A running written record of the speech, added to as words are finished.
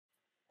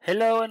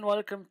Hello and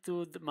welcome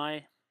to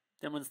my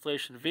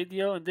demonstration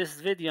video. In this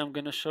video I'm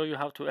going to show you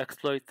how to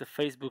exploit the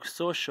Facebook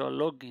social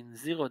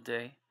login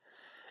 0-day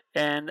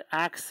and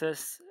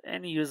access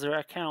any user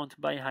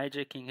account by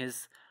hijacking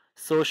his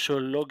social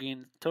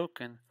login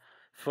token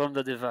from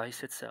the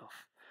device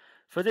itself.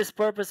 For this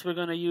purpose we're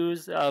going to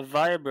use a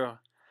Viber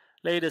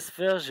latest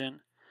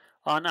version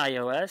on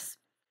iOS,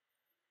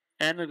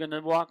 and we're going to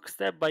walk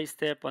step by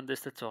step on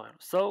this tutorial.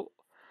 So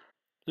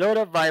load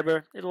up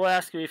Viber. It will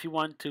ask you if you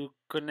want to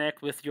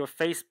connect with your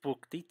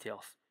Facebook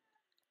details.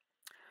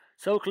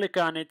 So click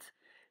on it.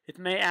 It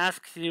may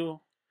ask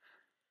you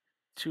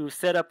to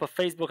set up a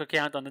Facebook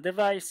account on the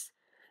device.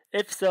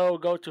 If so,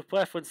 go to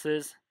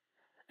Preferences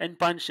and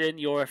punch in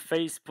your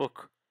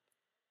Facebook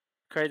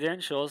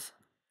credentials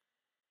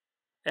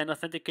and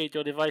authenticate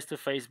your device to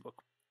Facebook.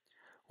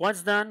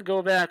 Once done,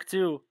 go back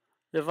to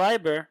the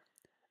Viber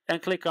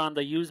and click on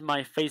the Use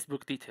My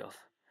Facebook Details.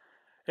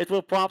 It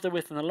will prompt you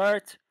with an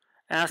alert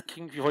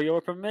asking for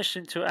your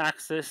permission to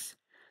access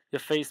the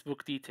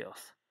Facebook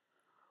details.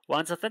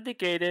 Once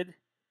authenticated,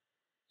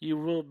 you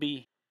will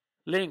be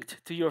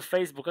linked to your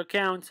Facebook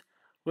account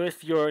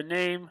with your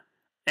name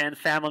and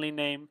family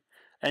name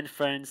and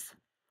friends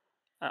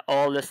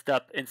all listed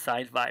up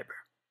inside Viber.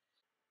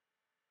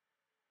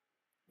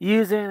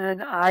 Using an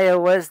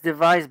iOS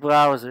device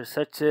browser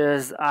such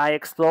as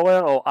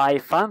iExplorer or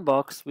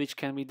iFunbox, which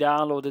can be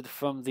downloaded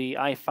from the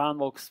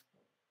iFunbox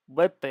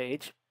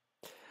webpage,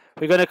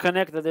 we're going to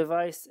connect the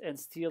device and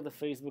steal the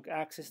Facebook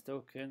access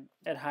token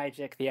and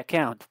hijack the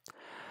account.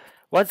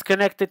 Once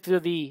connected to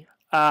the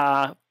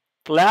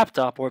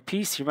laptop or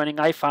PC running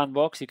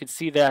iFunbox, you can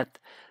see that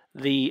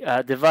the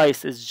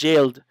device is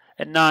jailed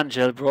and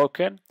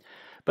non-jailbroken,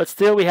 but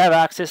still we have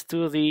access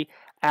to the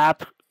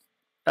app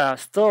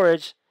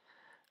storage,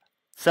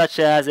 such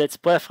as its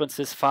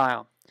preferences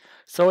file.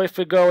 So if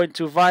we go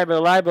into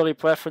Viber library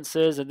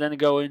preferences and then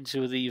go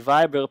into the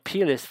Viber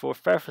plist for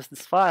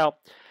preferences file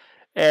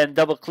and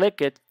double click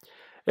it,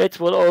 it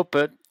will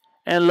open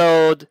and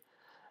load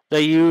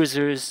the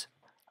user's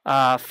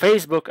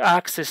Facebook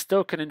access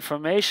token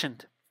information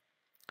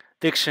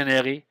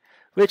dictionary,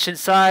 which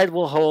inside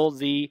will hold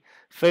the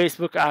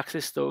Facebook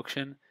access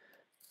token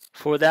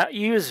for that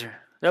user.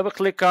 Double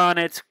click on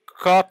it,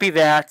 copy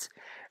that,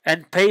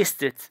 and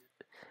paste it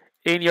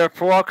in your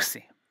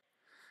proxy,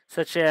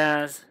 such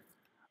as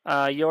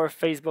your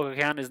Facebook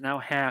account is now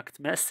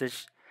hacked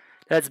message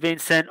that's being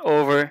sent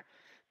over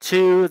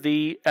to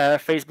the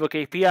Facebook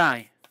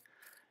API.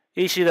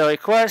 Issue the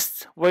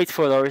request, wait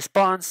for the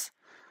response.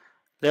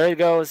 There it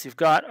goes, you've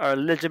got our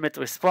legitimate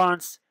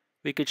response.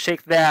 We could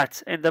check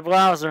that in the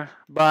browser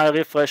by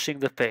refreshing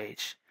the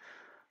page.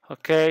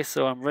 Okay,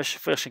 so I'm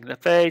refreshing the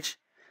page,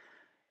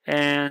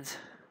 and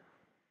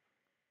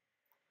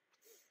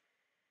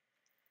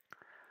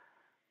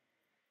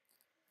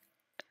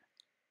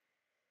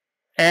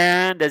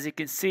as you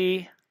can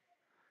see,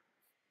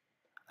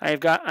 I've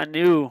got a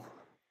new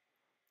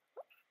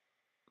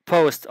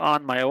post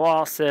on my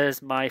wall.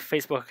 Says my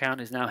Facebook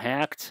account is now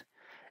hacked,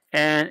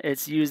 and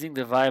it's using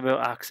the Viber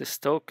access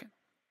token.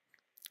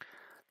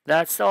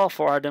 That's all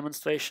for our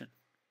demonstration.